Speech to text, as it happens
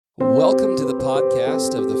Welcome to the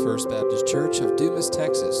podcast of the First Baptist Church of Dumas,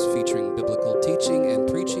 Texas, featuring biblical teaching and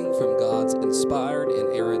preaching from God's inspired,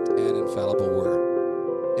 inerrant, and infallible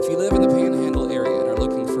Word. If you live in the Panhandle area and are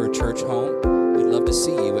looking for a church home, we'd love to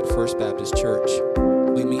see you at First Baptist Church.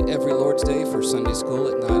 We meet every Lord's Day for Sunday school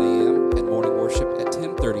at 9 a.m. and morning worship at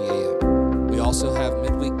 10:30 a.m. We also have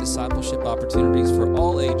midweek discipleship opportunities for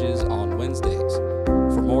all ages on Wednesdays.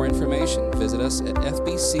 For more information, visit us at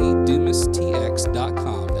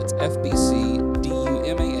fbcdumastx.com. That's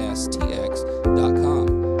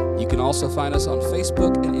fbcdumastx.com. You can also find us on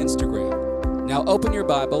Facebook and Instagram. Now open your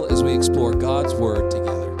Bible as we explore God's Word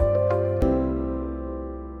together.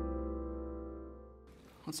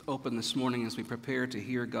 Let's open this morning as we prepare to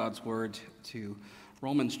hear God's Word to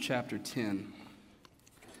Romans chapter 10.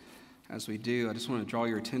 As we do, I just want to draw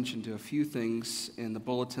your attention to a few things in the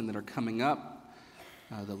bulletin that are coming up.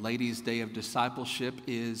 The Ladies' Day of Discipleship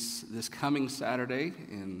is this coming Saturday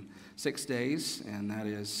in 6 days, and that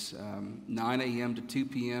is 9 a.m. to 2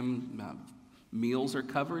 p.m. Meals are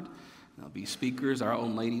covered. There'll be speakers. Our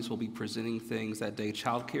own ladies will be presenting things that day.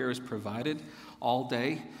 Childcare is provided all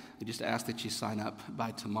day. We just ask that you sign up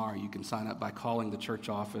by tomorrow. You can sign up by calling the church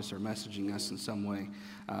office or messaging us in some way.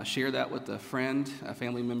 Share that with a friend,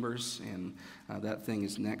 family members, and that thing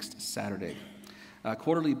is next Saturday.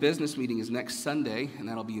 Quarterly business meeting is next Sunday, and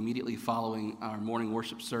that'll be immediately following our morning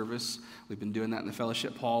worship service. We've been doing that in the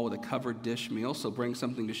fellowship hall with a covered dish meal, so bring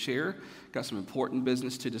something to share. Got some important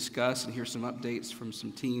business to discuss, and here's some updates from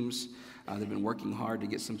some teams. They've been working hard to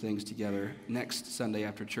get some things together next Sunday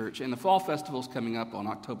after church. And the Fall Festival is coming up on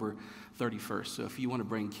October 31st. So if you want to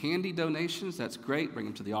bring candy donations, that's great. Bring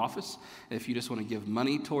them to the office. If you just want to give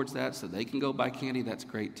money towards that so they can go buy candy, that's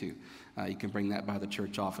great too. You can bring that by the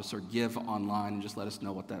church office or give online and just let us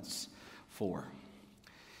know what that's for. I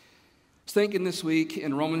was thinking this week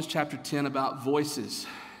in Romans chapter 10 about voices.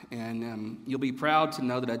 And you'll be proud to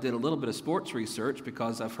know that I did a little bit of sports research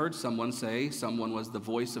because I've heard someone say someone was the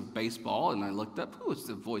voice of baseball, and I looked up, who is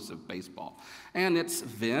the voice of baseball? And it's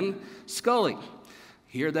Vin Scully.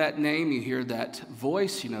 Hear that name, you hear that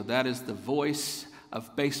voice, that is the voice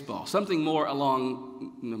of baseball. Something more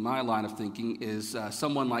along my line of thinking is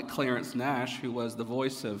someone like Clarence Nash, who was the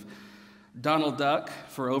voice of Donald Duck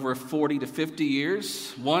for over 40 to 50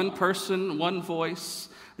 years. One person, one voice.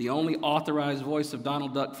 The only authorized voice of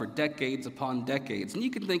Donald Duck for decades upon decades. And you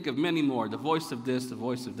can think of many more, the voice of this, the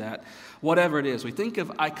voice of that, whatever it is. We think of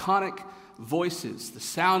iconic voices, the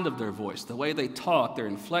sound of their voice, the way they talk, their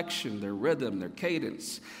inflection, their rhythm, their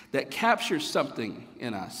cadence, that captures something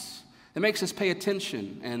in us. It makes us pay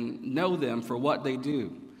attention and know them for what they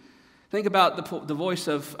do. Think about the voice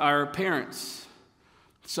of our parents.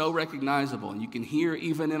 So recognizable, and you can hear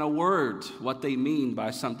even in a word what they mean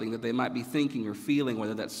by something that they might be thinking or feeling,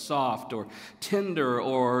 whether that's soft or tender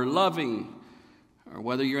or loving, or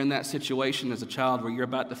whether you're in that situation as a child where you're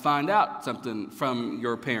about to find out something from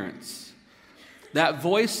your parents. That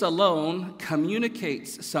voice alone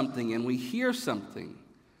communicates something, and we hear something,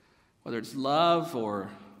 whether it's love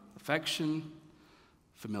or affection,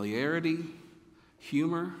 familiarity,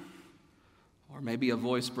 humor, or maybe a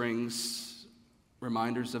voice brings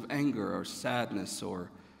reminders of anger or sadness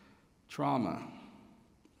or trauma.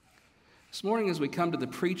 This morning, as we come to the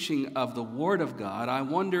preaching of the Word of God, I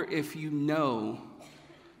wonder if you know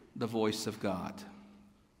the voice of God.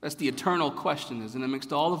 That's the eternal question, isn't it?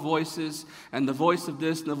 Amongst all the voices and the voice of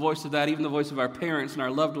this and the voice of that, even the voice of our parents and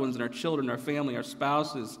our loved ones and our children, our family, our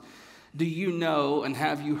spouses, do you know and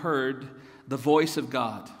have you heard the voice of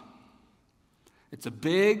God? It's a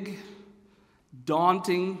big,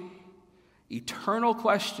 daunting, eternal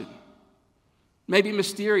question. Maybe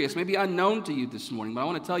mysterious, maybe unknown to you this morning, but I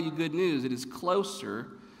want to tell you good news. It is closer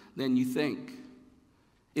than you think.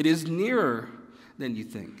 It is nearer than you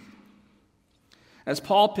think. As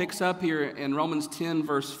Paul picks up here in Romans 10,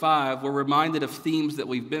 verse 5, we're reminded of themes that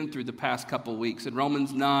we've been through the past couple weeks. In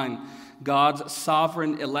Romans 9, God's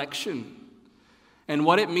sovereign election and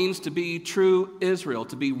what it means to be true Israel,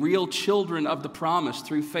 to be real children of the promise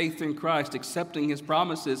through faith in Christ, accepting his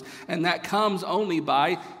promises, and that comes only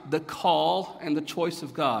by the call and the choice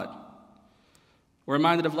of God. We're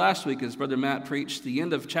reminded of last week as Brother Matt preached the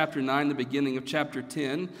end of chapter 9, the beginning of chapter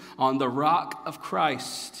 10, on the rock of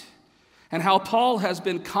Christ, and how Paul has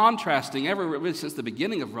been contrasting, ever since the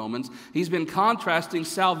beginning of Romans, he's been contrasting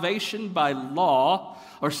salvation by law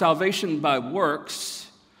or salvation by works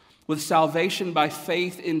with salvation by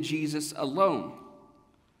faith in Jesus alone.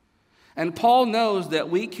 And Paul knows that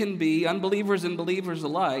we can be, unbelievers and believers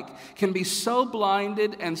alike, can be so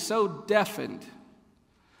blinded and so deafened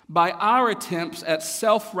by our attempts at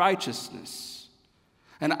self-righteousness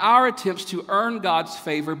and our attempts to earn God's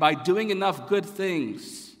favor by doing enough good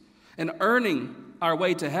things and earning our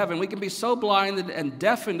way to heaven, we can be so blinded and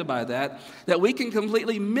deafened by that we can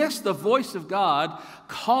completely miss the voice of God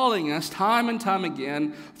calling us time and time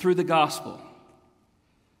again through the gospel.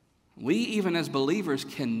 We, even as believers,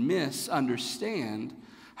 can misunderstand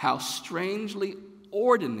how strangely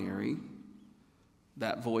ordinary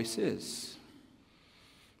that voice is.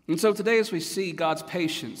 And so today, as we see God's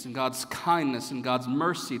patience and God's kindness and God's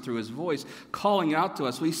mercy through his voice calling out to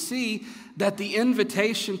us, we see that the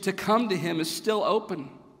invitation to come to him is still open.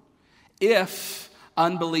 If,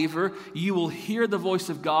 unbeliever, you will hear the voice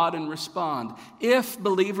of God and respond. If,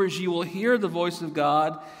 believers, you will hear the voice of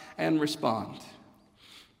God and respond.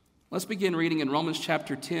 Let's begin reading in Romans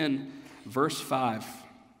chapter 10, verse 5.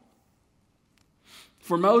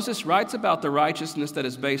 For Moses writes about the righteousness that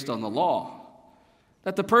is based on the law,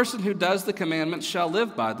 that the person who does the commandments shall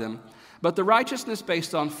live by them. But the righteousness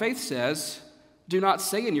based on faith says, do not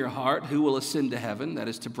say in your heart, who will ascend to heaven, that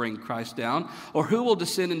is to bring Christ down, or who will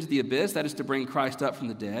descend into the abyss, that is to bring Christ up from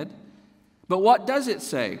the dead. But what does it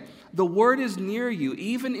say? The word is near you,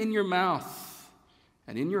 even in your mouth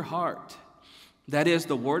and in your heart. That is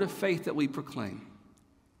the word of faith that we proclaim.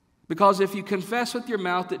 Because if you confess with your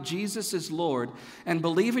mouth that Jesus is Lord and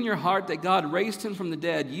believe in your heart that God raised him from the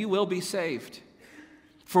dead, you will be saved.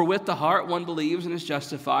 For with the heart one believes and is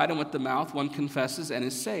justified, and with the mouth one confesses and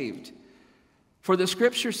is saved. For the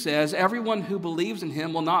scripture says, everyone who believes in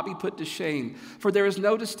him will not be put to shame. For there is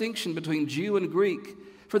no distinction between Jew and Greek.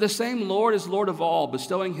 For the same Lord is Lord of all,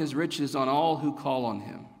 bestowing his riches on all who call on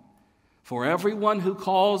him. For everyone who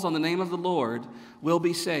calls on the name of the Lord will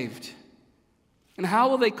be saved. And how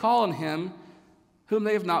will they call on him whom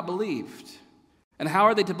they have not believed? And how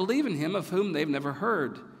are they to believe in him of whom they've never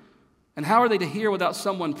heard? And how are they to hear without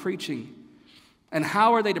someone preaching? And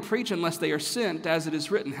how are they to preach unless they are sent? As it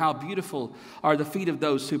is written, how beautiful are the feet of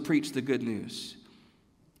those who preach the good news.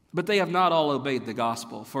 But they have not all obeyed the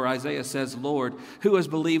gospel. For Isaiah says, Lord, who has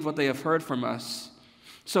believed what they have heard from us?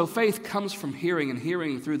 So faith comes from hearing, and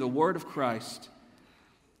hearing through the word of Christ.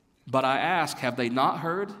 But I ask, have they not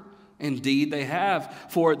heard? Indeed they have.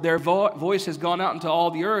 For their voice has gone out into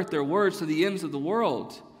all the earth, their words to the ends of the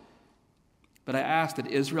world. But I ask, did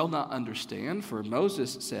Israel not understand? For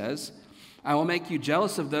Moses says, I will make you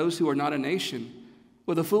jealous of those who are not a nation.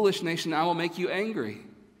 With a foolish nation I will make you angry.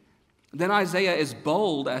 Then Isaiah is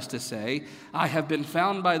bold as to say, I have been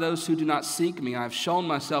found by those who do not seek me. I have shown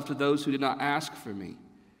myself to those who did not ask for me.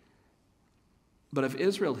 But of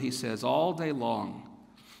Israel, he says, all day long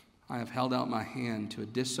I have held out my hand to a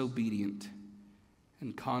disobedient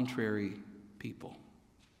and contrary people.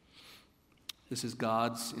 This is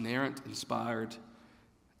God's inerrant, inspired,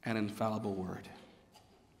 and infallible word.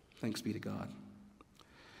 Thanks be to God.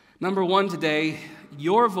 Number one today,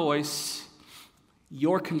 your voice,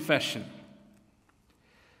 your confession.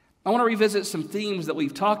 I want to revisit some themes that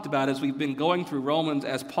we've talked about as we've been going through Romans,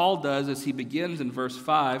 as Paul does as he begins in verse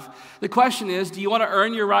 5. The question is, do you want to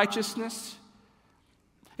earn your righteousness?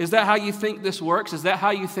 Is that how you think this works? Is that how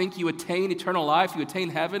you think you attain eternal life, you attain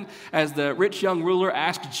heaven? As the rich young ruler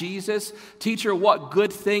asked Jesus, Teacher, what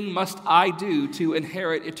good thing must I do to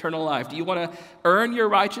inherit eternal life? Do you want to earn your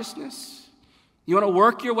righteousness? You want to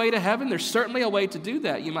work your way to heaven? There's certainly a way to do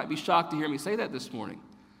that. You might be shocked to hear me say that this morning.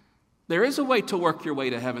 There is a way to work your way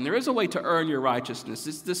to heaven. There is a way to earn your righteousness.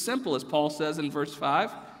 It's this simple, as Paul says in verse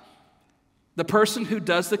 5. The person who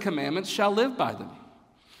does the commandments shall live by them.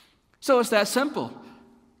 So it's that simple.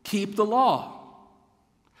 Keep the law.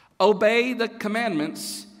 Obey the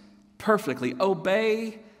commandments perfectly.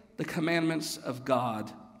 Obey the commandments of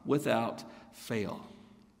God without fail.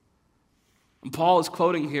 And Paul is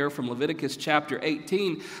quoting here from Leviticus chapter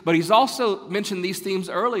 18, but he's also mentioned these themes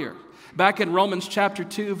earlier. Back in Romans chapter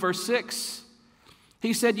 2, verse 6,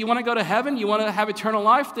 he said, you want to go to heaven? You want to have eternal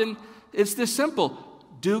life? Then it's this simple.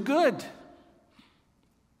 Do good.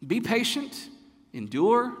 Be patient.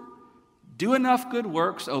 Endure. Do enough good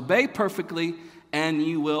works, obey perfectly, and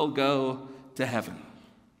you will go to heaven.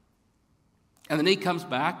 And then he comes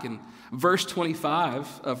back in verse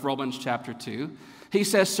 25 of Romans chapter 2. He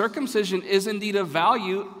says, circumcision is indeed of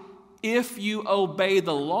value if you obey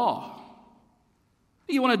the law.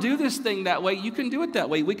 You want to do this thing that way, you can do it that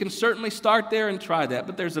way. We can certainly start there and try that,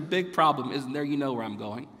 but there's a big problem, isn't there? You know where I'm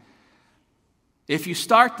going. If you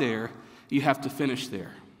start there, you have to finish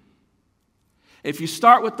there. If you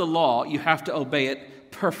start with the law, you have to obey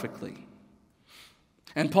it perfectly.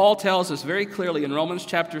 And Paul tells us very clearly in Romans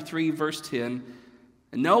chapter 3, verse 10,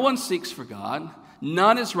 no one seeks for God.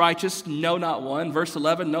 None is righteous, no, not one. Verse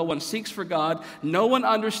 11, no one seeks for God, no one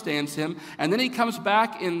understands him. And then he comes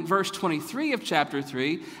back in verse 23 of chapter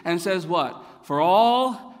 3 and says what? For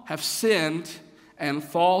all have sinned and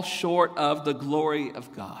fall short of the glory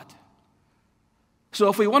of God. So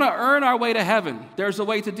if we want to earn our way to heaven, there's a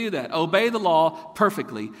way to do that. Obey the law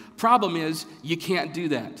perfectly. Problem is, you can't do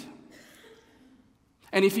that.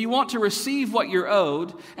 And if you want to receive what you're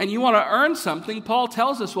owed and you want to earn something, Paul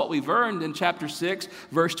tells us what we've earned in chapter 6,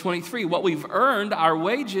 verse 23. What we've earned, our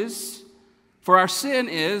wages for our sin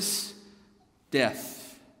is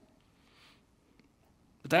death.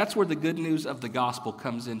 But that's where the good news of the gospel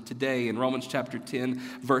comes in today in Romans chapter 10,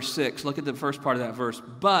 verse 6. Look at the first part of that verse.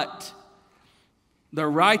 But the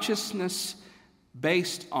righteousness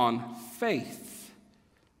based on faith,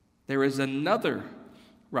 there is another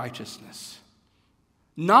righteousness.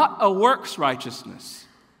 Not a works righteousness,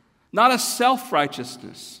 not a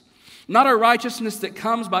self-righteousness, not a righteousness that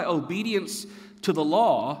comes by obedience to the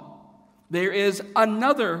law. There is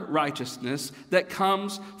another righteousness that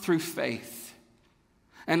comes through faith.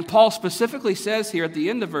 And Paul specifically says here at the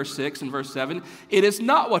end of verse 6 and verse 7, it is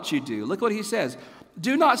not what you do. Look what he says.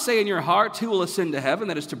 Do not say in your hearts, who will ascend to heaven,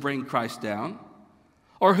 that is to bring Christ down,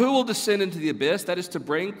 or who will descend into the abyss, that is to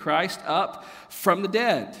bring Christ up from the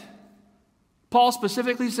dead. Paul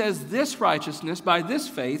specifically says this righteousness by this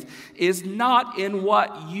faith is not in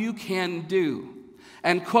what you can do.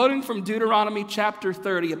 And quoting from Deuteronomy chapter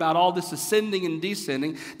 30 about all this ascending and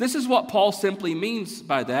descending, this is what Paul simply means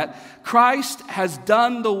by that. Christ has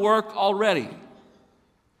done the work already.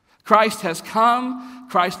 Christ has come,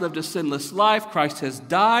 Christ lived a sinless life, Christ has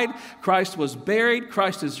died, Christ was buried,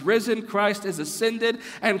 Christ is risen, Christ is ascended,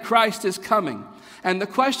 and Christ is coming. And the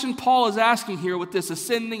question Paul is asking here with this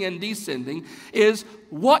ascending and descending is,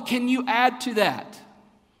 what can you add to that?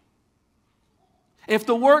 If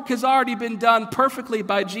the work has already been done perfectly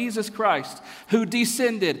by Jesus Christ, who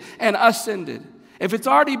descended and ascended, if it's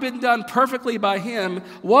already been done perfectly by him,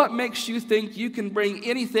 what makes you think you can bring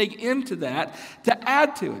anything into that to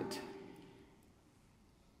add to it?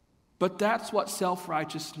 But that's what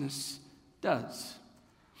self-righteousness does.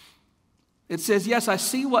 It says, yes, I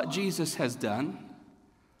see what Jesus has done.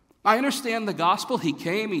 I understand the gospel. He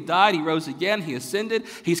came, he died, he rose again, he ascended,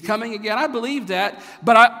 he's coming again. I believe that,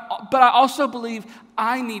 but I also believe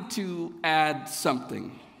I need to add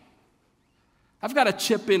something. I've got to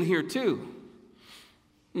chip in here too.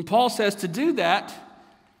 And Paul says to do that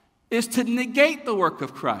is to negate the work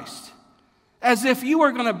of Christ. As if you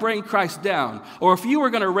were going to bring Christ down, or if you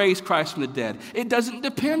were going to raise Christ from the dead. It doesn't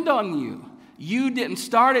depend on you. You didn't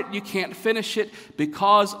start it, you can't finish it,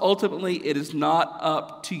 because ultimately it is not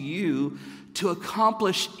up to you to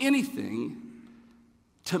accomplish anything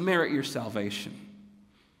to merit your salvation.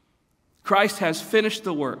 Christ has finished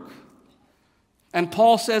the work. And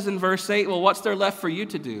Paul says in verse 8, well, what's there left for you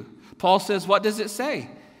to do? Paul says, what does it say?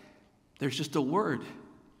 There's just a word.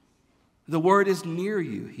 The word is near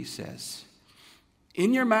you, he says,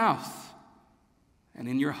 in your mouth and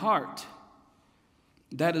in your heart.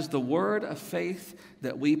 That is the word of faith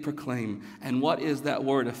that we proclaim. And what is that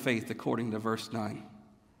word of faith according to verse 9?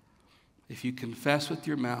 If you confess with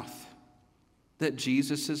your mouth that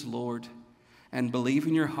Jesus is Lord and believe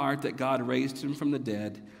in your heart that God raised him from the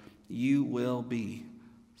dead, you will be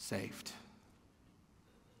saved.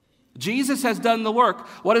 Jesus has done the work.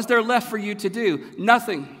 What is there left for you to do?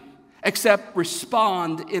 Nothing except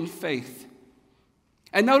respond in faith.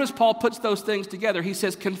 And notice Paul puts those things together. He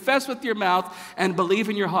says, confess with your mouth and believe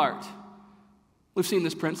in your heart. We've seen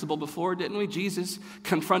this principle before, didn't we? Jesus,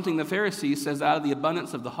 confronting the Pharisees, says, out of the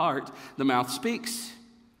abundance of the heart, the mouth speaks.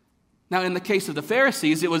 Now, in the case of the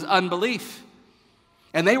Pharisees, it was unbelief.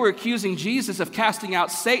 And they were accusing Jesus of casting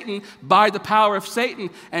out Satan by the power of Satan.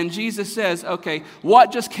 And Jesus says, okay,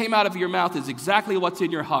 what just came out of your mouth is exactly what's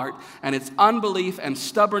in your heart, and it's unbelief and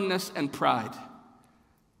stubbornness and pride.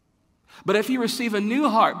 But if you receive a new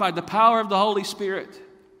heart by the power of the Holy Spirit,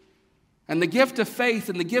 and the gift of faith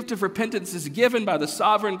and the gift of repentance is given by the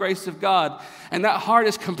sovereign grace of God, and that heart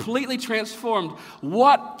is completely transformed,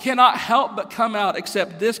 what cannot help but come out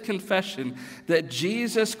except this confession that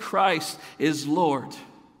Jesus Christ is Lord?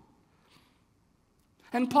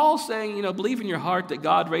 And Paul's saying, believe in your heart that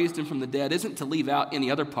God raised him from the dead isn't to leave out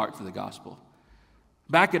any other parts of the gospel.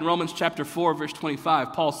 Back in Romans chapter 4, verse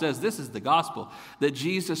 25, Paul says this is the gospel, that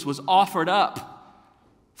Jesus was offered up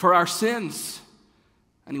for our sins,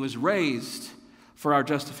 and he was raised for our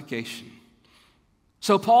justification.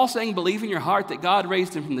 So Paul saying believe in your heart that God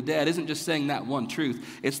raised him from the dead isn't just saying that one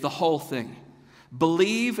truth, it's the whole thing.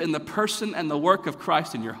 Believe in the person and the work of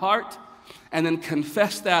Christ in your heart, and then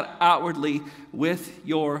confess that outwardly with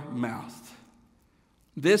your mouth.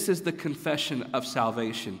 This is the confession of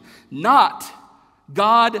salvation. Not,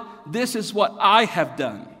 God, this is what I have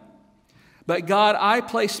done. But God, I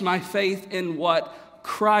place my faith in what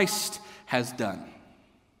Christ has done.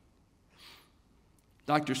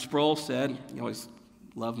 Dr. Sproul said, you always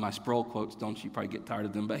love my Sproul quotes, don't you? You probably get tired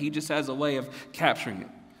of them, but he just has a way of capturing it.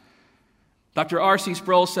 Dr. R.C.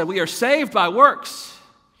 Sproul said, we are saved by works.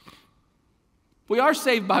 We are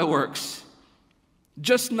saved by works,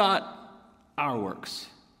 just not our works.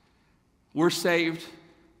 We're saved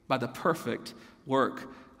by the perfect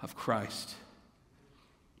work of Christ.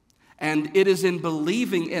 And it is in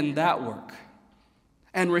believing in that work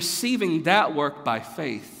and receiving that work by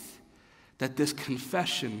faith that this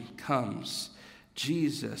confession comes.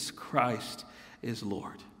 Jesus Christ is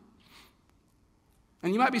Lord.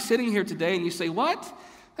 And you might be sitting here today and you say, what?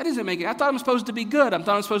 That doesn't make it. I thought I'm supposed to be good. I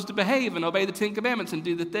thought I'm supposed to behave and obey the Ten Commandments and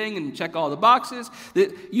do the thing and check all the boxes.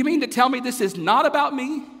 You mean to tell me this is not about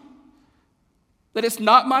me? That it's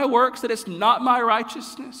not my works? That it's not my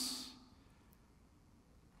righteousness?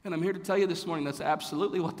 And I'm here to tell you this morning that's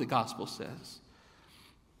absolutely what the gospel says.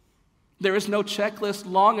 There is no checklist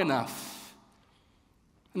long enough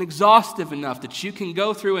and exhaustive enough that you can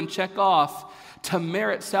go through and check off to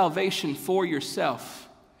merit salvation for yourself,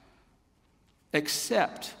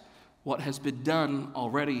 except what has been done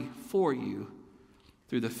already for you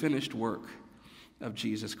through the finished work of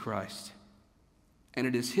Jesus Christ. And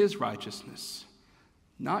it is his righteousness,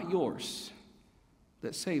 not yours,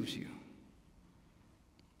 that saves you.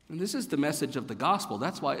 And this is the message of the gospel.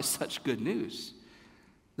 That's why it's such good news.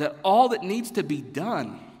 That all that needs to be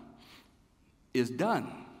done is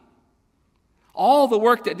done. All the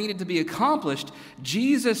work that needed to be accomplished,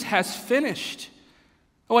 Jesus has finished.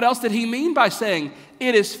 What else did he mean by saying,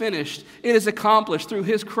 it is finished, it is accomplished through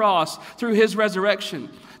his cross, through his resurrection?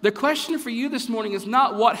 The question for you this morning is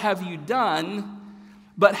not what have you done,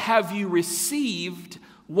 but have you received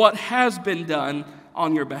what has been done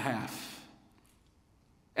on your behalf?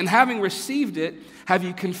 And having received it, have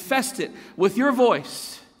you confessed it with your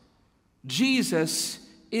voice? Jesus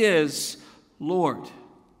is Lord.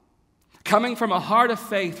 Coming from a heart of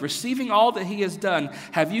faith, receiving all that he has done,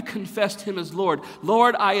 have you confessed him as Lord?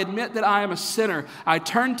 Lord, I admit that I am a sinner. I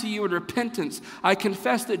turn to you in repentance. I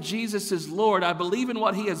confess that Jesus is Lord. I believe in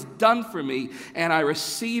what he has done for me, and I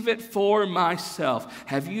receive it for myself.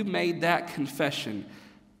 Have you made that confession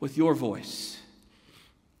with your voice?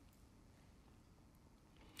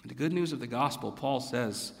 The good news of the gospel, Paul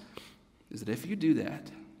says, is that if you do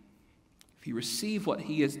that, if you receive what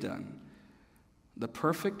he has done, the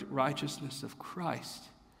perfect righteousness of Christ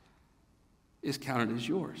is counted as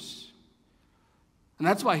yours. And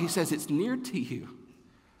that's why he says it's near to you.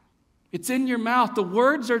 It's in your mouth. The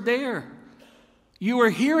words are there. You are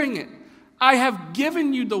hearing it. I have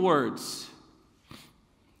given you the words.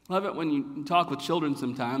 Love it when you talk with children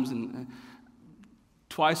sometimes, and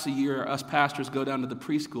twice a year us pastors go down to the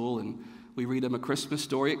preschool and we read them a Christmas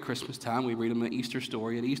story at Christmas time. We read them an Easter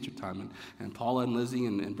story at Easter time. And Paula and Lizzie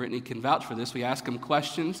and Brittany can vouch for this. We ask them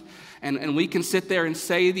questions, and we can sit there and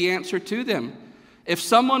say the answer to them. If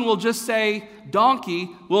someone will just say donkey,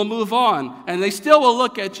 we'll move on. And they still will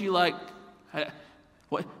look at you like,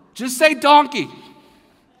 what? Just say donkey.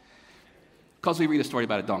 Because we read a story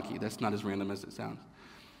about a donkey. That's not as random as it sounds.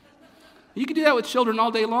 You can do that with children all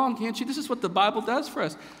day long, can't you? This is what the Bible does for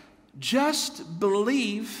us. Just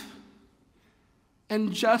believe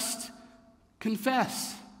and just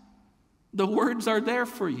confess. The words are there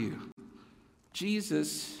for you.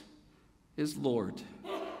 Jesus is Lord.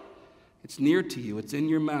 It's near to you. It's in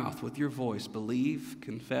your mouth with your voice. Believe,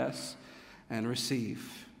 confess, and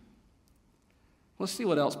receive. Let's see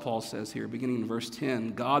what else Paul says here, beginning in verse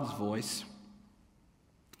 10. God's voice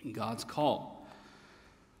and God's call.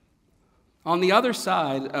 On the other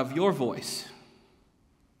side of your voice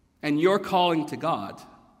and your calling to God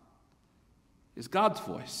is God's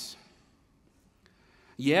voice.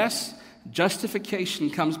 Yes, justification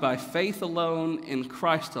comes by faith alone in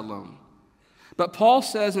Christ alone. But Paul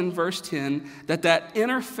says in verse 10 that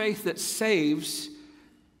inner faith that saves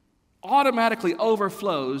automatically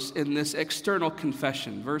overflows in this external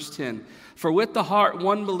confession. Verse 10, for with the heart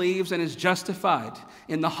one believes and is justified.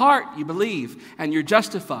 In the heart you believe and you're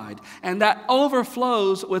justified. And that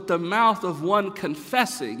overflows with the mouth of one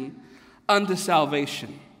confessing unto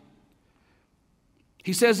salvation.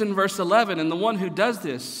 He says in verse 11, and the one who does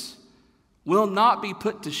this will not be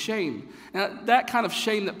put to shame. Now, that kind of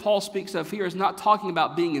shame that Paul speaks of here is not talking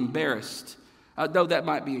about being embarrassed, though that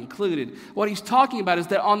might be included. What he's talking about is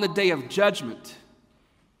that on the day of judgment,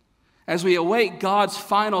 as we await God's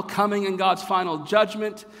final coming and God's final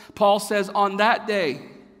judgment, Paul says on that day,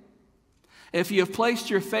 If you have placed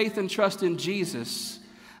your faith and trust in Jesus,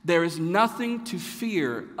 there is nothing to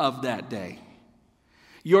fear of that day.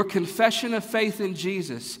 Your confession of faith in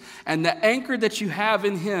Jesus and the anchor that you have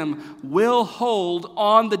in Him will hold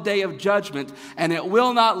on the day of judgment, and it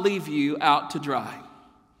will not leave you out to dry.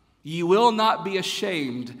 You will not be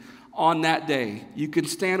ashamed on that day. You can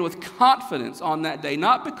stand with confidence on that day,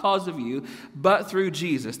 not because of you, but through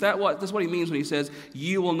Jesus. That's what he means when he says,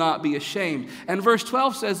 you will not be ashamed. And verse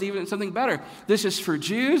 12 says even something better. This is for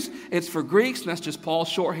Jews, it's for Greeks, and that's just Paul's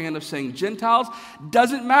shorthand of saying Gentiles.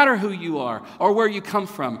 Doesn't matter who you are, or where you come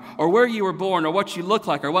from, or where you were born, or what you look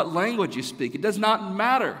like, or what language you speak. It does not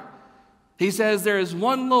matter. He says there is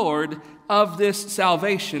one Lord of this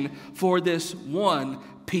salvation for this one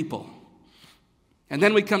people. And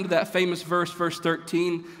then we come to that famous verse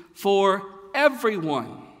 13, for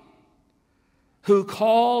everyone who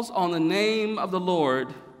calls on the name of the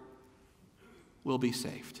Lord will be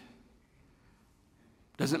saved.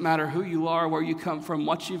 Doesn't matter who you are, where you come from,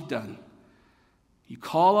 what you've done. You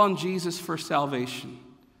call on Jesus for salvation,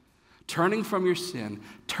 turning from your sin,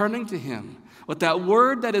 turning to Him. With that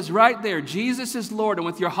word that is right there, Jesus is Lord, and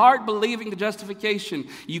with your heart believing the justification,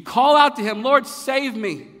 you call out to Him, Lord, save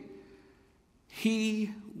me.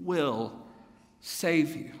 He will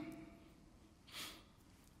save you.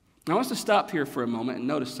 I want us to stop here for a moment and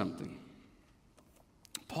notice something.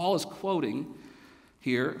 Paul is quoting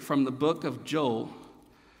here from the book of Joel,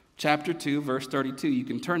 chapter 2, verse 32. You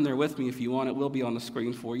can turn there with me if you want. It will be on the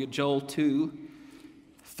screen for you. Joel 2,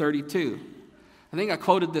 32. I think I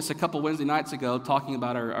quoted this a couple Wednesday nights ago, talking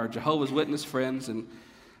about our Jehovah's Witness friends and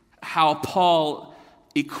how Paul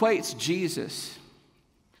equates Jesus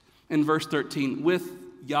in verse 13 with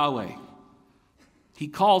Yahweh. He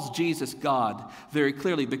calls Jesus God very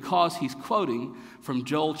clearly because he's quoting from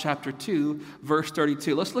Joel chapter 2, verse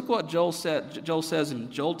 32. Let's look what Joel says in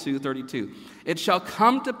Joel 2, 32. It shall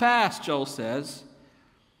come to pass, Joel says,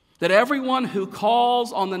 that everyone who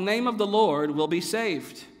calls on the name of the Lord will be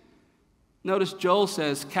saved. Notice Joel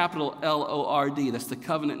says capital L-O-R-D. That's the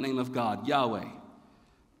covenant name of God, Yahweh.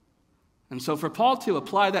 And so for Paul to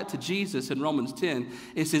apply that to Jesus in Romans 10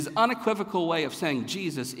 is his unequivocal way of saying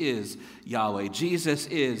Jesus is Yahweh. Jesus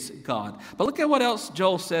is God. But look at what else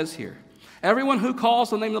Joel says here. Everyone who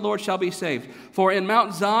calls on the name of the Lord shall be saved. For in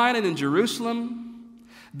Mount Zion and in Jerusalem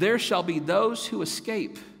there shall be those who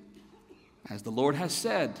escape, as the Lord has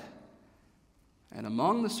said. And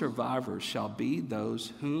among the survivors shall be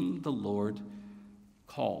those whom the Lord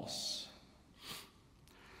calls.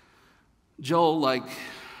 Joel, like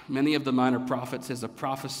many of the minor prophets, is a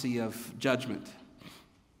prophecy of judgment.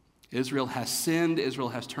 Israel has sinned, Israel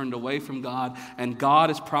has turned away from God, and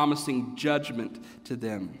God is promising judgment to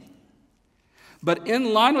them. But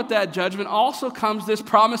in line with that judgment also comes this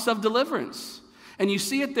promise of deliverance. And you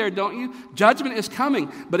see it there, don't you? Judgment is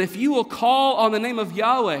coming. But if you will call on the name of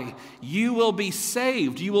Yahweh, you will be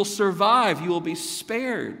saved, you will survive, you will be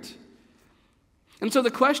spared. And so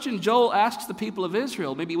the question Joel asks the people of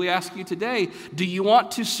Israel, maybe we ask you today, do you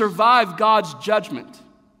want to survive God's judgment?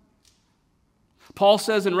 Paul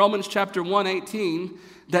says in Romans chapter 1:18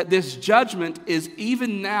 that this judgment is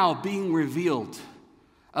even now being revealed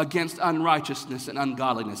against unrighteousness and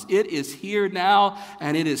ungodliness. It is here now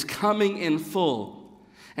and it is coming in full.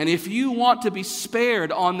 And if you want to be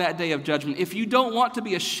spared on that day of judgment, if you don't want to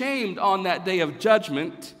be ashamed on that day of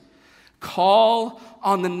judgment, call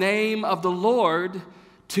on the name of the Lord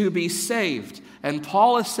to be saved. And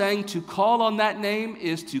Paul is saying to call on that name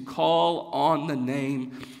is to call on the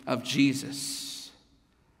name of Jesus.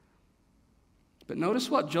 But notice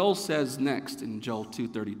what Joel says next in Joel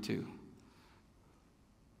 2:32.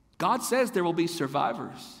 God says there will be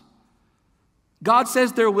survivors. God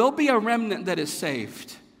says there will be a remnant that is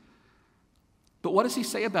saved. But what does he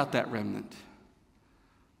say about that remnant?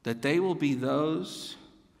 That they will be those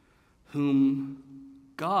whom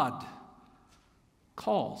God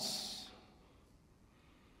calls.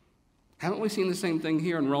 Haven't we seen the same thing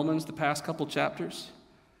here in Romans the past couple chapters?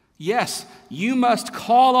 Yes, you must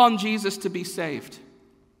call on Jesus to be saved.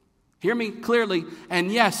 Hear me clearly.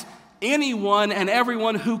 And yes, anyone and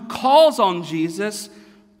everyone who calls on Jesus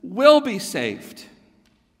will be saved.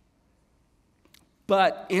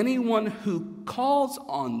 But anyone who calls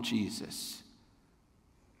on Jesus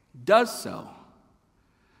does so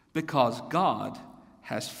because God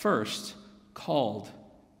has first called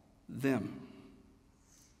them.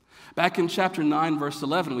 Back in chapter 9, verse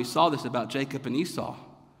 11, we saw this about Jacob and Esau.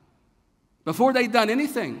 Before they'd done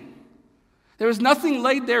anything, there was nothing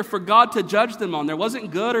laid there for God to judge them on. There wasn't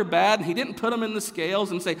good or bad, and he didn't put them in the scales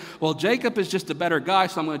and say, well, Jacob is just a better guy,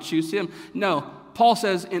 so I'm going to choose him. No, Paul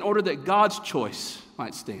says, in order that God's choice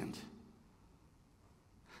might stand.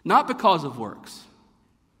 Not because of works,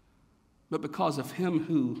 but because of him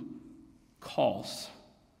who calls.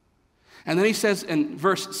 And then he says in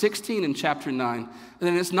verse 16 in chapter 9,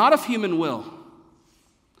 and it's not of human will,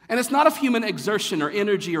 and it's not of human exertion or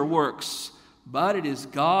energy or works, but it is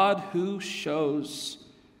God who shows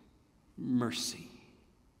mercy.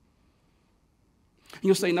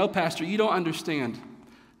 You'll say, no, Pastor, you don't understand.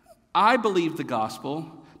 I believed the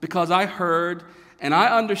gospel because I heard and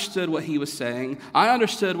I understood what he was saying. I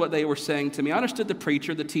understood what they were saying to me. I understood the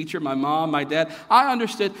preacher, the teacher, my mom, my dad. I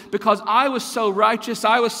understood because I was so righteous.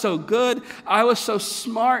 I was so good. I was so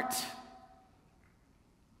smart.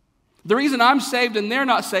 The reason I'm saved and they're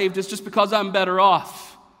not saved is just because I'm better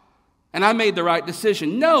off and I made the right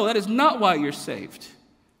decision. No, that is not why you're saved.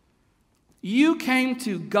 You came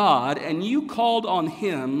to God and you called on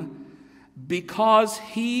him because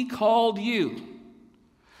he called you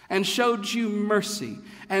and showed you mercy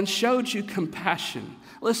and showed you compassion.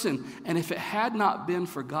 Listen, and if it had not been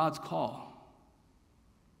for God's call,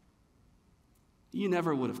 you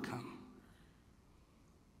never would have come.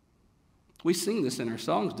 We sing this in our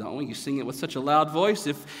songs, don't we? You sing it with such a loud voice.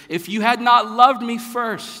 If you had not loved me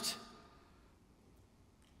first,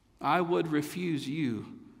 I would refuse you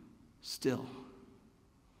still.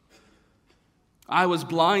 I was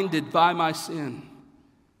blinded by my sin,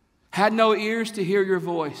 had no ears to hear your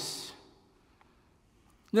voice,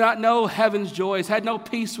 did not know heaven's joys, had no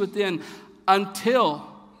peace within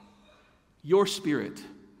until your Spirit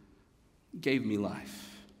gave me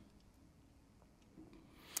life.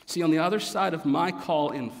 See, on the other side of my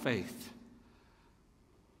call in faith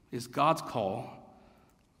is God's call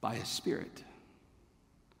by his Spirit.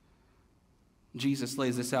 Jesus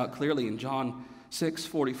lays this out clearly in John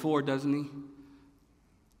 6:44, doesn't he?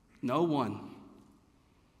 No one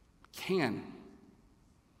can.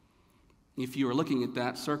 If you are looking at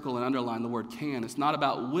that, circle and underline the word can. It's not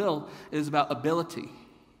about will, it is about ability.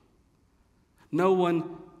 No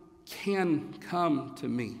one can come to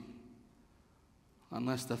me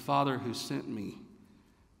unless the Father who sent me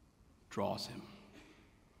draws him.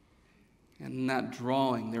 And in that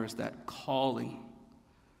drawing, there is that calling.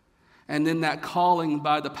 And in that calling,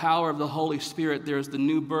 by the power of the Holy Spirit, there is the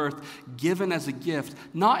new birth given as a gift,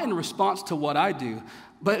 not in response to what I do,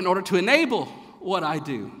 but in order to enable what I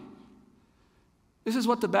do. This is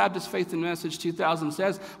what the Baptist Faith and Message 2000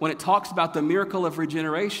 says when it talks about the miracle of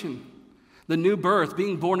regeneration, the new birth,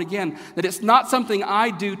 being born again, that it's not something I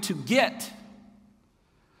do to get.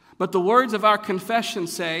 But the words of our confession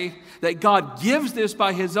say that God gives this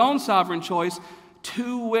by his own sovereign choice,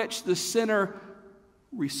 to which the sinner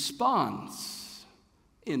responds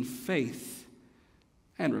in faith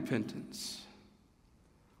and repentance.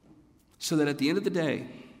 So that at the end of the day,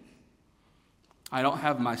 I don't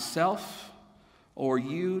have myself or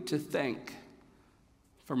you to thank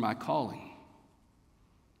for my calling.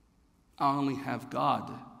 I only have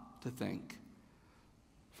God to thank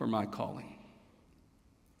for my calling.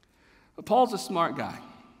 But Paul's a smart guy.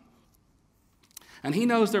 And he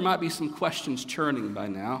knows there might be some questions churning by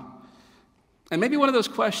now. And maybe one of those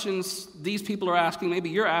questions these people are asking, maybe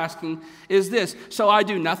you're asking, is this: so I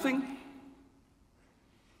do nothing?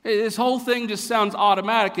 This whole thing just sounds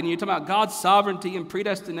automatic, and you're talking about God's sovereignty and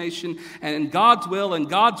predestination and God's will and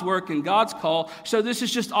God's work and God's call. So this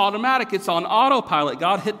is just automatic. It's on autopilot.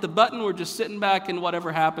 God hit the button. We're just sitting back, and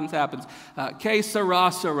whatever happens, happens. Que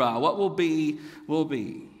sera, sera. What will be, will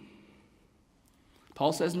be.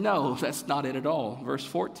 Paul says, no, that's not it at all. Verse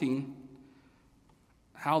 14,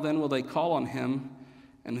 how then will they call on him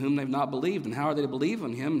in whom they've not believed? And how are they to believe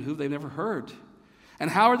on him in whom they've never heard? And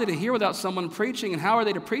how are they to hear without someone preaching? And how are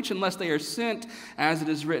they to preach unless they are sent? As it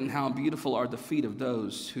is written, how beautiful are the feet of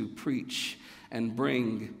those who preach and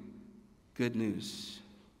bring good news.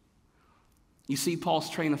 You see Paul's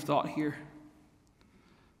train of thought here?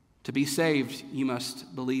 To be saved, you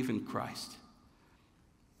must believe in Christ.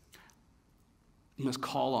 You must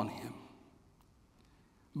call on him.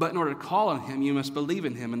 But in order to call on him, you must believe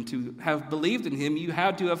in him. And to have believed in him, you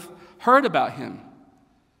had to have heard about him.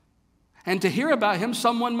 And to hear about him,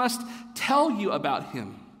 someone must tell you about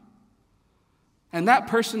him. And that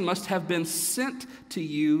person must have been sent to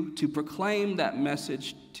you to proclaim that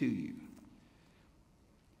message to you.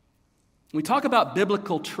 When we talk about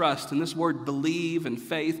biblical trust and this word believe and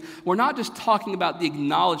faith, we're not just talking about the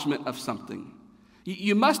acknowledgement of something.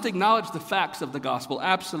 You must acknowledge the facts of the gospel,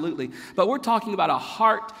 absolutely. But we're talking about a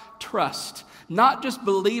heart trust, not just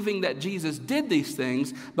believing that Jesus did these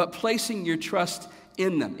things, but placing your trust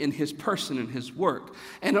in them, in his person and his work.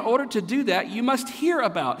 And in order to do that, you must hear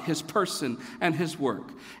about his person and his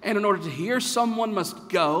work. And in order to hear, someone must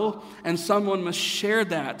go and someone must share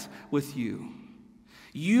that with you.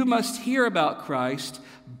 You must hear about Christ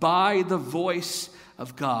by the voice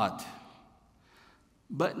of God.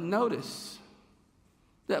 But notice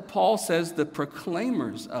that Paul says the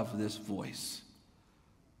proclaimers of this voice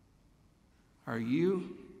are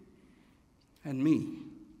you and me.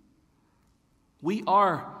 We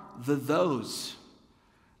are the those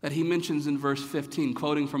that he mentions in verse 15,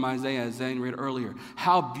 quoting from Isaiah, as Zane read earlier.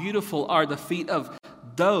 How beautiful are the feet of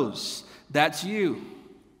those. That's you.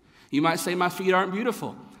 You might say my feet aren't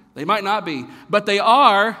beautiful. They might not be, but they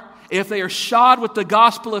are if they are shod with the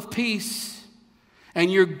gospel of peace and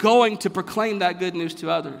you're going to proclaim that good news to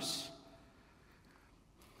others.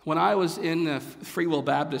 When I was in the Free Will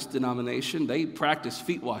Baptist denomination, they practice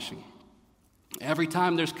feet washing. Every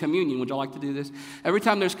time there's communion, would y'all like to do this? Every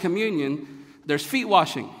time there's communion, there's feet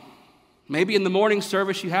washing. Maybe in the morning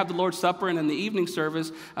service you have the Lord's Supper, and in the evening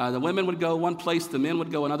service, the women would go one place, the men would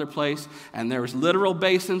go another place, and there was literal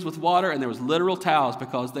basins with water, and there was literal towels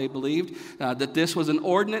because they believed that this was an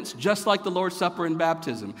ordinance just like the Lord's Supper and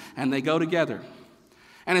baptism, and they go together.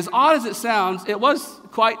 And as odd as it sounds, it was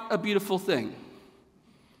quite a beautiful thing.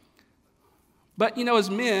 But, as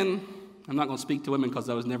men, I'm not going to speak to women because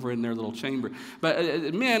I was never in their little chamber, but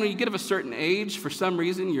men, when you get of a certain age, for some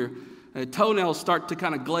reason, your toenails start to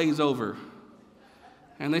kind of glaze over.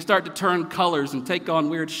 And they start to turn colors and take on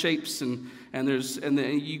weird shapes, and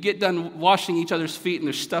you get done washing each other's feet, and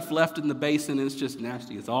there's stuff left in the basin, and it's just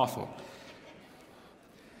nasty. It's awful.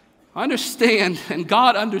 I understand, and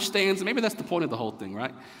God understands, and maybe that's the point of the whole thing,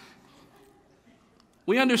 right?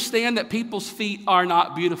 We understand that people's feet are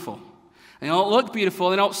not beautiful. They don't look beautiful.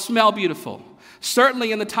 They don't smell beautiful.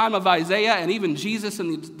 Certainly in the time of Isaiah and even Jesus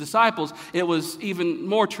and the disciples, it was even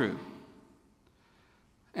more true.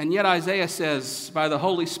 And yet Isaiah says, by the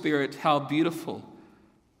Holy Spirit, how beautiful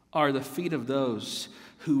are the feet of those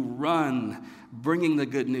who run, bringing the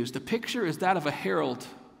good news. The picture is that of a herald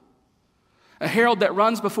that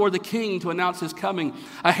runs before the king to announce his coming,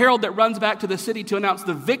 a herald that runs back to the city to announce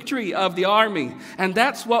the victory of the army. And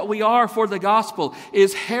that's what we are for the gospel,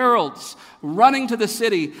 is heralds running to the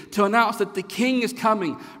city to announce that the king is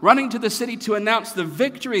coming, running to the city to announce the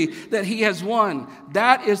victory that he has won.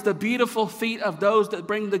 That is the beautiful feet of those that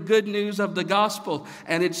bring the good news of the gospel.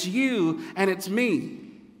 And it's you and it's me.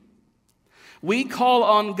 We call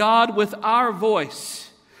on God with our voice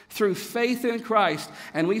through faith in Christ,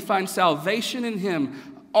 and we find salvation in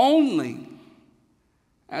him only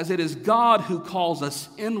as it is God who calls us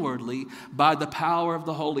inwardly by the power of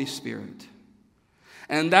the Holy Spirit.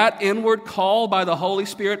 And that inward call by the Holy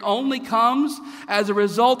Spirit only comes as a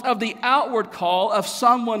result of the outward call of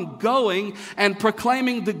someone going and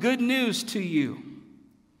proclaiming the good news to you.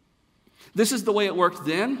 This is the way it worked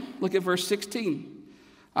then. Look at verse 16.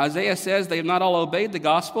 Isaiah says, they have not all obeyed the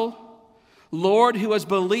gospel. Lord, who has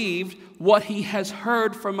believed what he has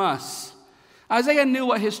heard from us. Isaiah knew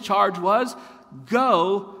what his charge was.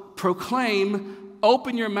 Go, proclaim,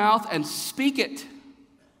 open your mouth and speak it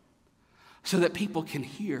so that people can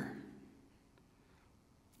hear.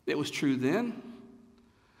 It was true then.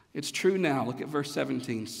 It's true now. Look at verse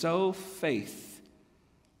 17. So faith,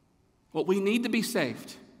 what we need to be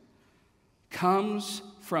saved, comes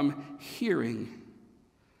from hearing,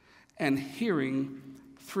 and hearing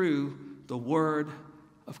through the word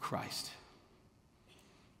of Christ.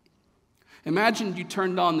 Imagine you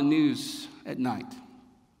turned on the news at night.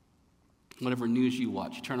 Whatever news you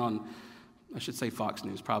watch. You turn on, I should say Fox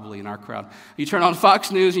News, probably in our crowd. You turn on Fox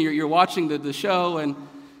News and you're watching the show, and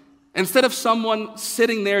instead of someone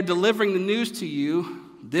sitting there delivering the news to you,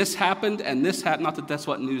 this happened and this happened, not that that's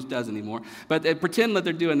what news does anymore, but they pretend that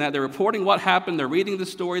they're doing that. They're reporting what happened, they're reading the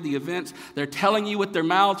story, the events, they're telling you with their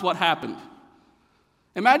mouths what happened.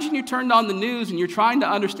 Imagine you turned on the news and you're trying to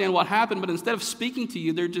understand what happened, but instead of speaking to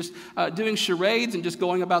you, they're just doing charades and just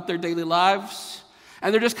going about their daily lives.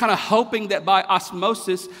 And they're just kind of hoping that by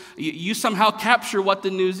osmosis, you somehow capture what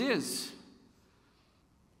the news is.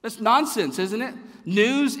 That's nonsense, isn't it?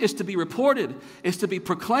 News is to be reported, is to be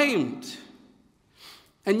proclaimed.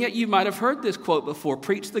 And yet you might have heard this quote before: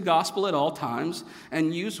 preach the gospel at all times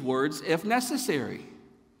and use words if necessary.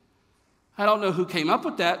 I don't know who came up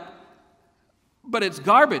with that, but it's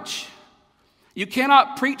garbage. You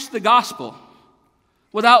cannot preach the gospel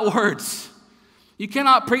without words. You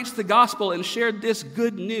cannot preach the gospel and share this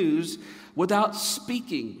good news without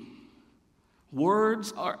speaking.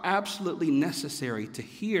 Words are absolutely necessary to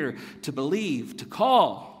hear, to believe, to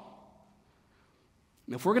call.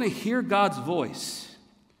 If we're going to hear God's voice,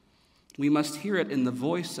 we must hear it in the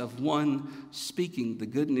voice of one speaking the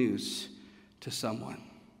good news to someone.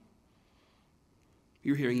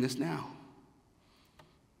 You're hearing this now.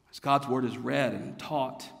 As God's word is read and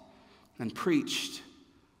taught and preached,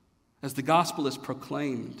 as the gospel is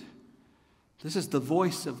proclaimed. This is the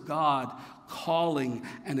voice of God calling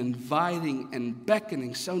and inviting and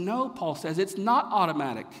beckoning. So no, Paul says, it's not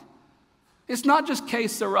automatic. It's not just que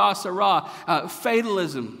sera, sera,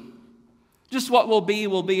 fatalism. Just what will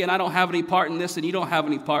be, and I don't have any part in this, and you don't have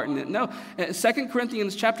any part in it. No, 2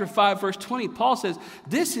 Corinthians chapter 5, verse 20, Paul says,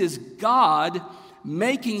 this is God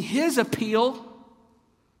making his appeal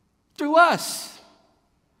through us.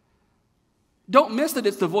 Don't miss that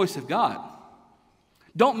it's the voice of God.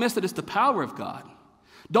 Don't miss that it's the power of God.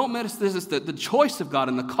 Don't miss this is the choice of God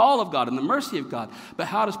and the call of God and the mercy of God. But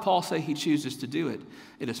how does Paul say he chooses to do it?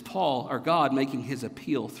 It is Paul, or God, making his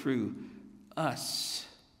appeal through us.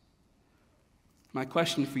 My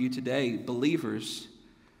question for you today, believers,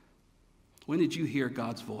 when did you hear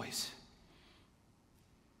God's voice?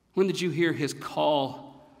 When did you hear his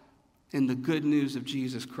call in the good news of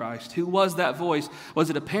Jesus Christ? Who was that voice? Was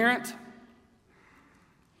it a parent?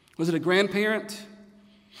 Was it a grandparent?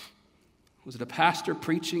 Was it a pastor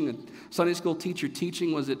preaching, a Sunday school teacher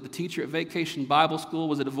teaching? Was it the teacher at Vacation Bible School?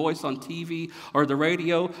 Was it a voice on TV or the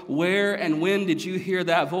radio? Where and when did you hear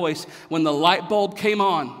that voice? When the light bulb came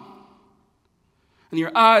on and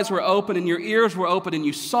your eyes were open and your ears were open and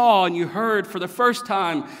you saw and you heard for the first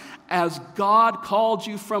time as God called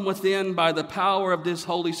you from within by the power of this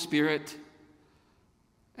Holy Spirit,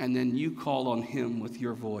 and then you call on him with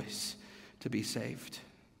your voice to be saved.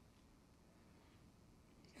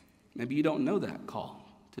 Maybe you don't know that call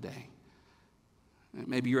today.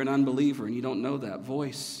 Maybe you're an unbeliever and you don't know that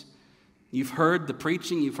voice. You've heard the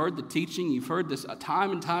preaching, you've heard the teaching, you've heard this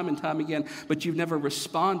time and time and time again, but you've never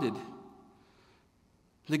responded.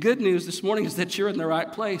 The good news this morning is that you're in the right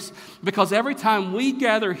place, because every time we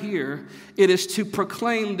gather here, it is to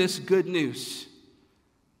proclaim this good news.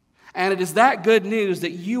 And it is that good news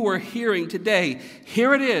that you are hearing today.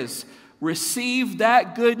 Here it is. Receive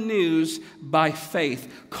that good news by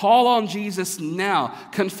faith. Call on Jesus now.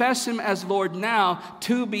 Confess him as Lord now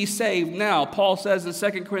to be saved now. Paul says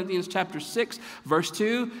in 2 Corinthians chapter 6, verse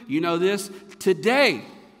 2, you know this, today,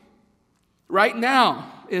 right now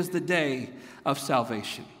is the day of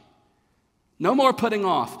salvation. No more putting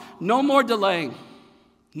off, no more delaying,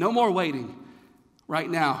 no more waiting. Right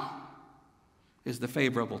now is the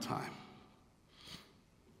favorable time.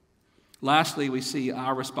 Lastly, we see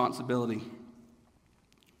our responsibility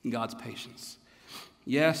and God's patience.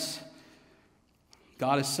 Yes,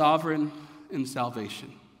 God is sovereign in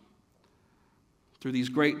salvation. Through these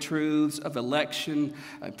great truths of election,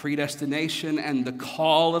 predestination, and the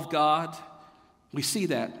call of God, we see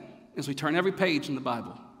that as we turn every page in the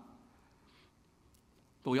Bible.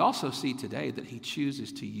 But we also see today that he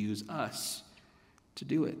chooses to use us to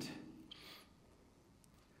do it.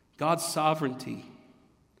 God's sovereignty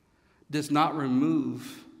does not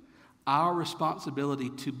remove our responsibility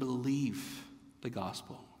to believe the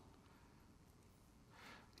gospel.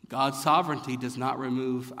 God's sovereignty does not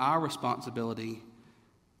remove our responsibility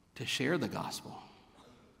to share the gospel.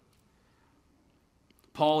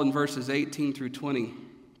 Paul, in verses 18 through 20,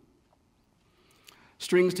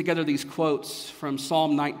 strings together these quotes from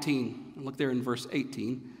Psalm 19. Look there in verse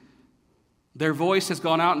 18. Their voice has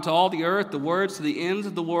gone out into all the earth, the words to the ends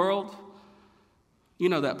of the world. You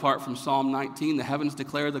know that part from Psalm 19. The heavens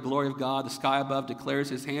declare the glory of God. The sky above declares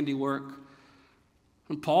his handiwork.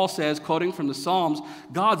 And Paul says, quoting from the Psalms,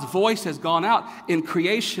 God's voice has gone out in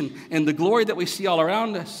creation and the glory that we see all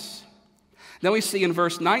around us. Then we see in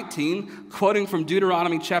verse 19, quoting from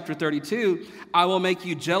Deuteronomy chapter 32, I will make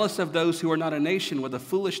you jealous of those who are not a nation. With a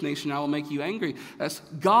foolish nation, I will make you angry. That's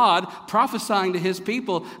God prophesying to his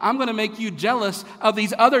people, I'm going to make you jealous of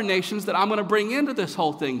these other nations that I'm going to bring into this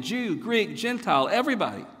whole thing. Jew, Greek, Gentile,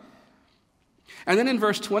 everybody. And then in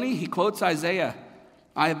verse 20, he quotes Isaiah.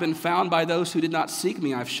 I have been found by those who did not seek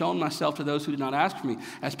me. I've shown myself to those who did not ask for me.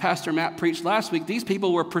 As Pastor Matt preached last week, these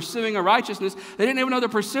people were pursuing a righteousness they didn't even know they're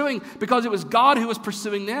pursuing, because it was God who was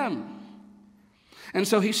pursuing them. And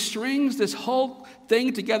so he strings this whole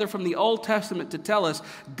thing together from the Old Testament to tell us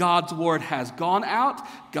God's word has gone out,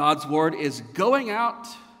 God's word is going out.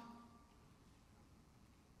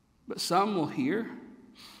 But some will hear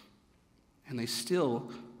and they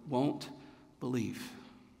still won't believe.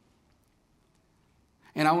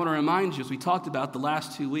 And I want to remind you, as we talked about the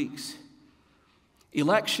last 2 weeks,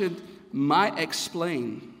 election might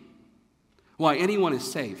explain why anyone is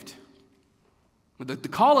saved. The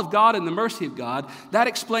call of God and the mercy of God, that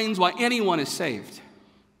explains why anyone is saved.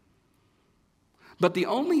 But the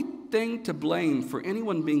only thing to blame for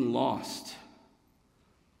anyone being lost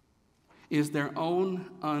is their own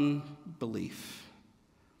unbelief.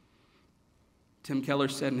 Tim Keller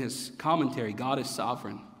said in his commentary, God is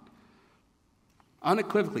sovereign.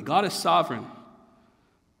 Unequivocally, God is sovereign.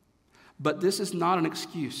 But this is not an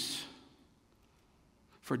excuse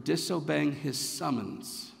for disobeying his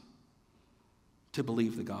summons to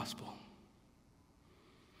believe the gospel.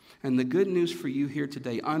 And the good news for you here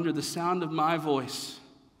today, under the sound of my voice,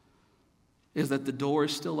 is that the door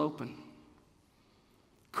is still open.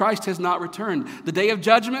 Christ has not returned. The day of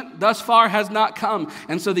judgment thus far has not come.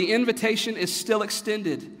 And so the invitation is still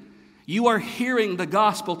extended. You are hearing the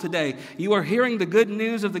gospel today. You are hearing the good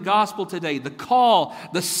news of the gospel today. The call,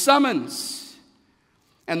 the summons.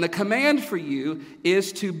 And the command for you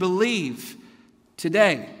is to believe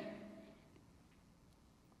today.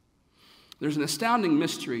 There's an astounding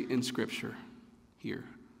mystery in Scripture here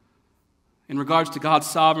in regards to God's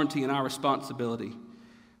sovereignty and our responsibility.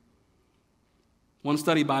 One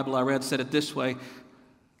study Bible I read said it this way: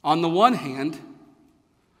 on the one hand,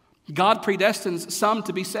 God predestines some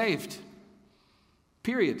to be saved,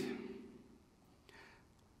 period.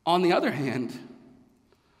 On the other hand,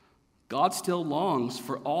 God still longs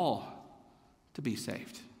for all to be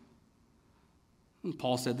saved. And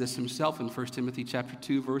Paul said this himself in 1 Timothy chapter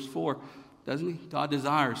 2, verse 4, doesn't he? God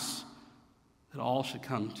desires that all should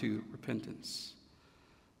come to repentance.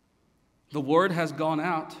 The word has gone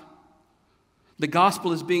out. The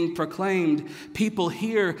gospel is being proclaimed. People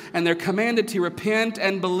hear and they're commanded to repent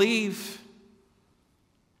and believe.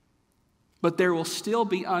 But there will still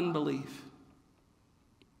be unbelief.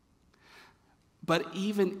 But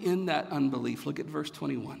even in that unbelief, look at verse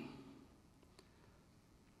 21.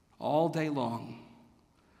 All day long,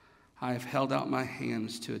 I have held out my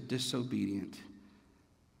hands to a disobedient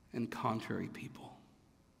and contrary people.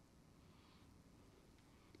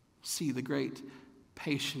 See the great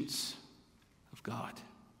patience of God,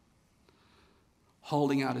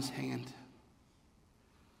 holding out his hand,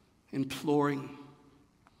 imploring,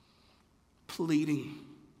 pleading.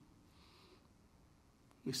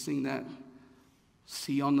 We sing that,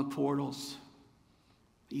 see on the portals.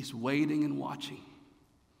 He's waiting and watching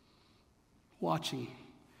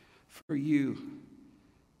for you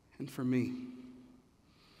and for me,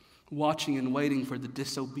 watching and waiting for the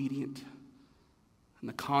disobedient and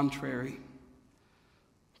the contrary,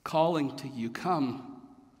 calling to you, come,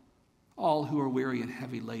 all who are weary and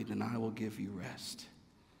heavy laden, and I will give you rest.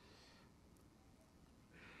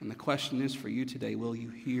 And the question is for you today, will you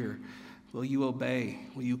hear? Will you obey?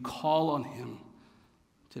 Will you call on him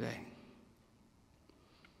today?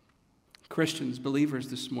 Christians, believers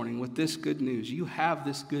this morning, with this good news, you have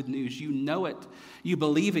this good news. You know it. You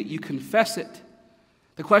believe it. You confess it.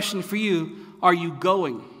 The question for you, are you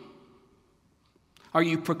going? Are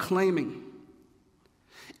you proclaiming?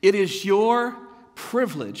 It is your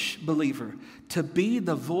privilege, believer, to be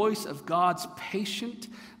the voice of God's patient,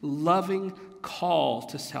 loving call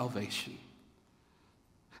to salvation.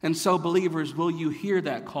 And so, believers, will you hear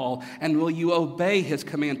that call and will you obey his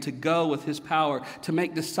command to go with his power, to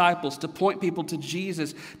make disciples, to point people to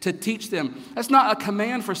Jesus, to teach them? That's not a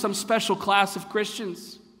command for some special class of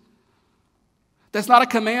Christians. That's not a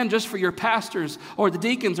command just for your pastors or the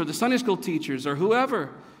deacons or the Sunday school teachers or whoever.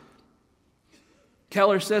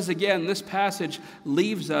 Keller says again, this passage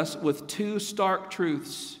leaves us with two stark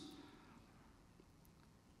truths.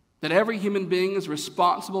 That every human being is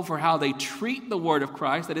responsible for how they treat the word of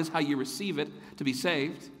Christ, that is how you receive it to be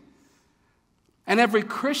saved. And every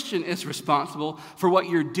Christian is responsible for what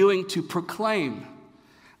you're doing to proclaim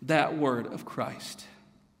that word of Christ.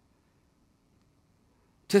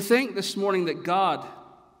 To think this morning that God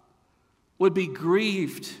would be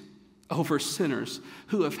grieved over sinners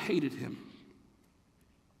who have hated him,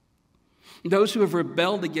 those who have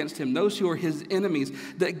rebelled against him, those who are his enemies,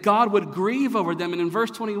 that God would grieve over them. And in verse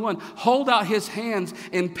 21, hold out his hands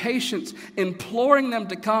in patience, imploring them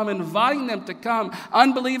to come, inviting them to come.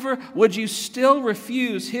 Unbeliever, would you still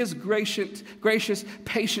refuse his gracious,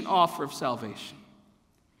 patient offer of salvation?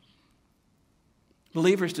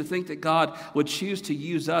 Believers, to think that God would choose to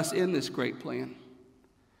use us in this great plan,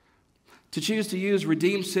 to choose to use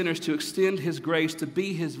redeemed sinners to extend his grace, to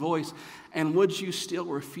be his voice, and would you still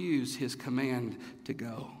refuse his command to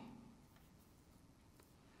go?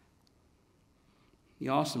 The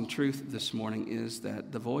awesome truth this morning is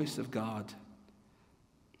that the voice of God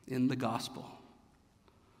in the gospel,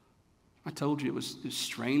 I told you it was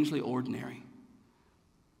strangely ordinary.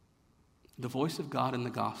 The voice of God in the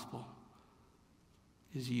gospel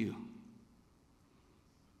is you.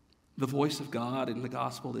 The voice of God in the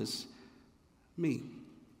gospel is me.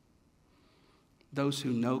 Those who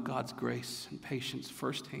know God's grace and patience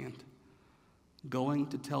firsthand, going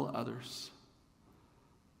to tell others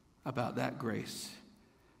about that grace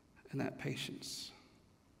and that patience.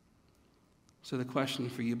 So the question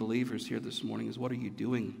for you believers here this morning is, what are you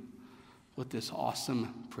doing with this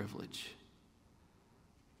awesome privilege?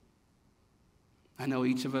 I know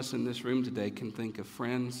each of us in this room today can think of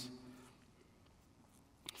friends,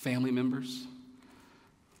 family members,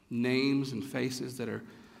 names and faces that are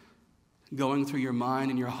going through your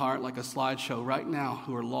mind and your heart like a slideshow right now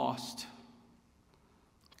who are lost.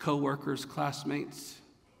 Co-workers, classmates,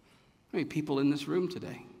 maybe people in this room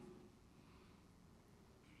today.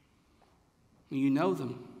 You know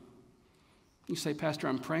them. You say, Pastor,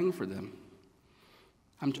 I'm praying for them.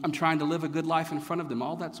 I'm trying to live a good life in front of them.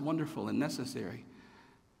 All that's wonderful and necessary.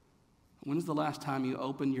 When's the last time you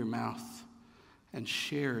opened your mouth and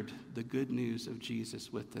shared the good news of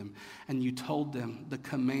Jesus with them? And you told them the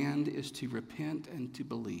command is to repent and to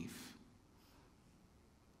believe.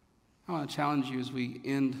 I want to challenge you as we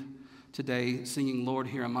end today singing, Lord,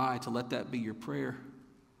 Here Am I, to let that be your prayer.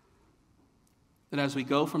 That as we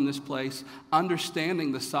go from this place,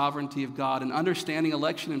 understanding the sovereignty of God and understanding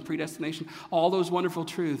election and predestination, all those wonderful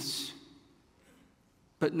truths,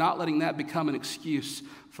 but not letting that become an excuse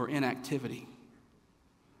for inactivity.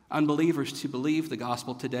 Unbelievers to believe the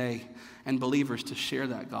gospel today and believers to share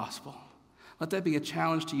that gospel. Let that be a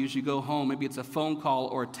challenge to you as you go home. Maybe it's a phone call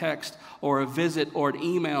or a text or a visit or an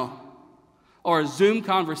email or a Zoom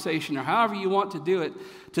conversation or however you want to do it,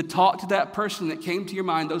 to talk to that person that came to your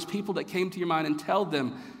mind, those people that came to your mind, and tell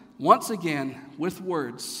them once again with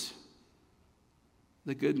words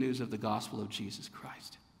the good news of the gospel of Jesus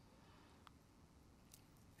Christ.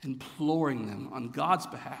 Imploring them on God's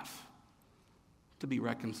behalf to be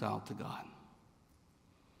reconciled to God.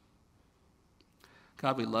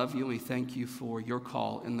 God, we love you and we thank you for your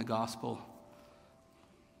call in the gospel.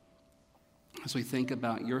 As we think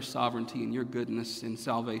about your sovereignty and your goodness in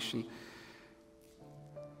salvation,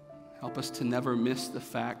 help us to never miss the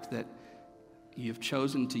fact that you've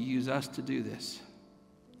chosen to use us to do this.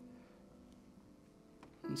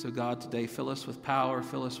 And so, God, today, fill us with power,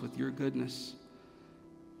 fill us with your goodness.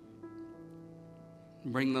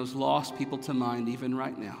 Bring those lost people to mind even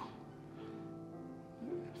right now.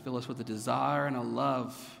 Fill us with a desire and a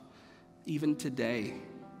love, even today,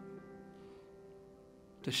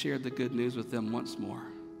 to share the good news with them once more.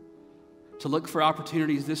 To look for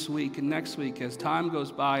opportunities this week and next week as time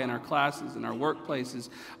goes by in our classes, in our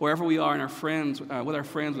workplaces, wherever we are in our friends, with our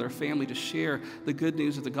family, to share the good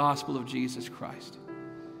news of the gospel of Jesus Christ.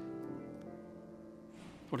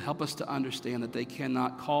 Lord, help us to understand that they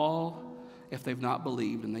cannot call if they've not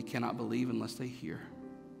believed, and they cannot believe unless they hear.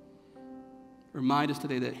 Remind us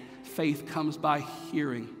today that faith comes by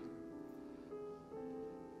hearing,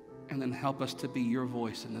 and then help us to be your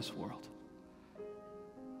voice in this world.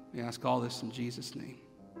 We ask all this in Jesus' name.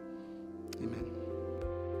 Amen.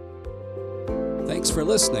 Thanks for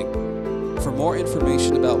listening. For more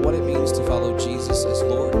information about what it means to follow Jesus as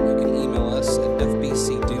Lord, you can email us at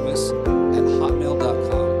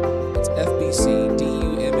fbcdumas@hotmail.com. It's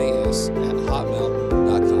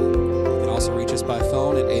fbcdumas@hotmail.com. You can also reach us by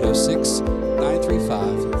phone at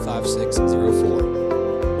 806-935-5604.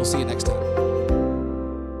 We'll see you next time.